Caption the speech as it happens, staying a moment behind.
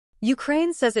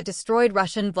Ukraine says it destroyed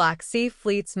Russian Black Sea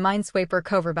Fleet's minesweeper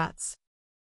Kovrovets.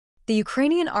 The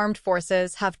Ukrainian armed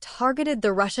forces have targeted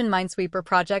the Russian minesweeper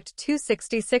Project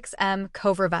 266M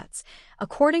Kovrovets,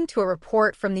 according to a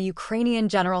report from the Ukrainian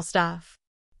General Staff.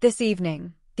 This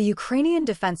evening, the Ukrainian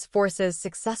Defense Forces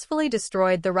successfully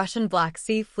destroyed the Russian Black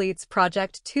Sea Fleet's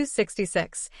Project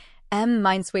 266M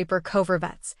minesweeper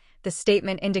Kovrovets, the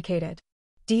statement indicated.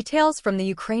 Details from the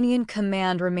Ukrainian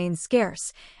command remain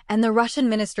scarce, and the Russian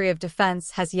Ministry of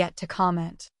Defense has yet to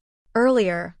comment.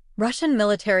 Earlier, Russian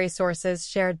military sources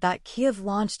shared that Kyiv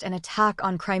launched an attack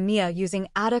on Crimea using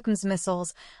ATACMS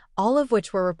missiles, all of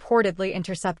which were reportedly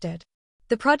intercepted.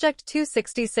 The Project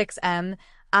 266M,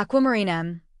 Aquamarine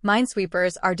M,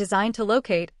 minesweepers are designed to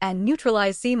locate and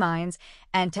neutralize sea mines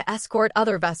and to escort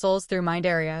other vessels through mined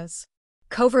areas.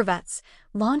 Kovrovets,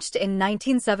 launched in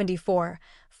 1974,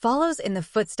 follows in the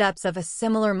footsteps of a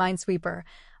similar minesweeper,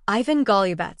 Ivan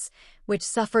Golyabets, which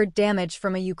suffered damage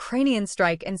from a Ukrainian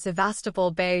strike in Sevastopol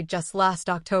Bay just last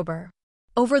October.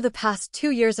 Over the past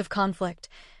 2 years of conflict,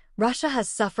 Russia has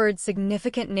suffered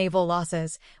significant naval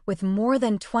losses, with more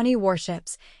than 20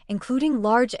 warships, including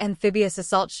large amphibious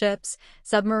assault ships,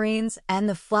 submarines, and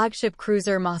the flagship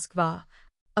cruiser Moskva,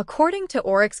 according to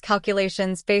Oryx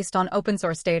calculations based on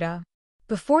open-source data.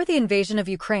 Before the invasion of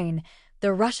Ukraine,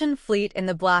 the Russian fleet in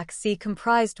the Black Sea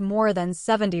comprised more than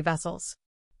 70 vessels.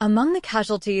 Among the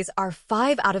casualties are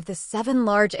 5 out of the 7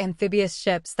 large amphibious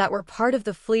ships that were part of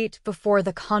the fleet before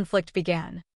the conflict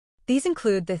began. These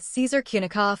include the Caesar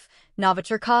Kunikov,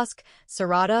 Novocherkassk,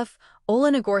 Saratov,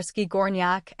 Olenigorsky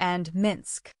Gornyak, and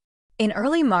Minsk. In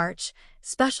early March,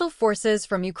 special forces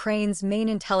from Ukraine's main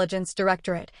intelligence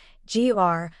directorate,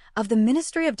 GR, of the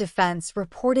Ministry of Defense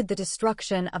reported the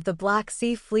destruction of the Black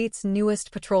Sea Fleet's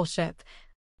newest patrol ship.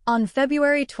 On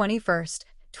February 21,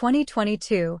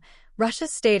 2022, Russia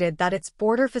stated that its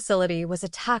border facility was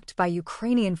attacked by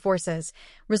Ukrainian forces,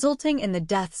 resulting in the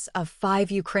deaths of 5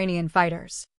 Ukrainian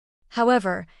fighters.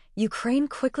 However, Ukraine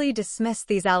quickly dismissed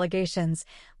these allegations,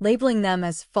 labeling them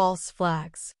as false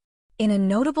flags. In a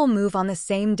notable move on the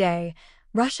same day,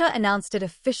 Russia announced it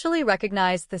officially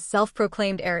recognized the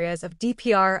self-proclaimed areas of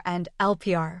DPR and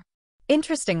LPR.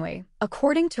 Interestingly,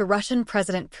 according to Russian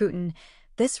President Putin,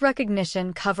 this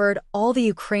recognition covered all the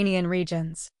Ukrainian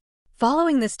regions.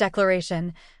 Following this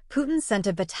declaration, Putin sent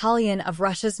a battalion of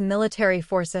Russia's military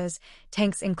forces,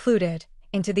 tanks included,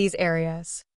 into these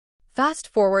areas. Fast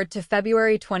forward to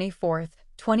February 24,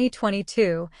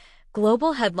 2022,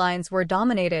 global headlines were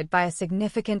dominated by a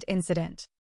significant incident.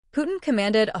 Putin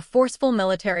commanded a forceful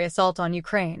military assault on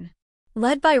Ukraine.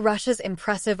 Led by Russia's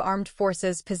impressive armed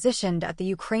forces positioned at the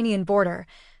Ukrainian border,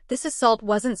 this assault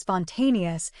wasn't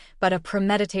spontaneous, but a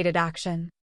premeditated action.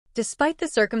 Despite the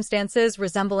circumstances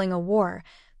resembling a war,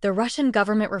 the Russian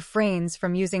government refrains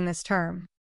from using this term.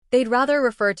 They'd rather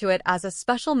refer to it as a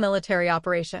special military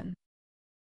operation.